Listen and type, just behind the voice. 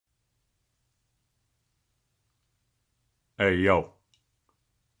Hey, yo.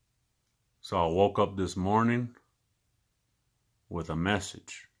 So I woke up this morning with a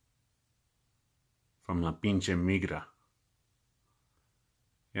message from la pinche Migra.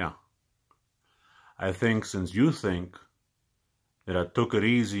 Yeah. I think since you think that I took it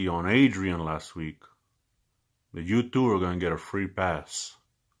easy on Adrian last week, that you two are going to get a free pass.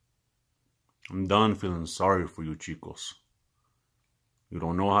 I'm done feeling sorry for you chicos. You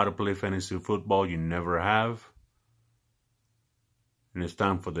don't know how to play fantasy football, you never have. And it's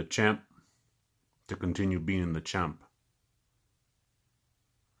time for the champ to continue being the champ.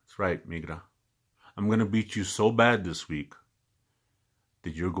 That's right, Migra. I'm going to beat you so bad this week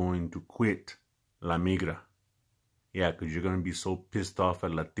that you're going to quit La Migra. Yeah, because you're going to be so pissed off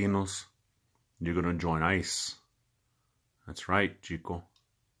at Latinos, you're going to join ICE. That's right, chico.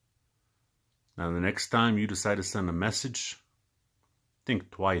 Now, the next time you decide to send a message,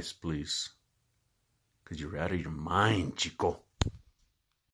 think twice, please. Because you're out of your mind, chico.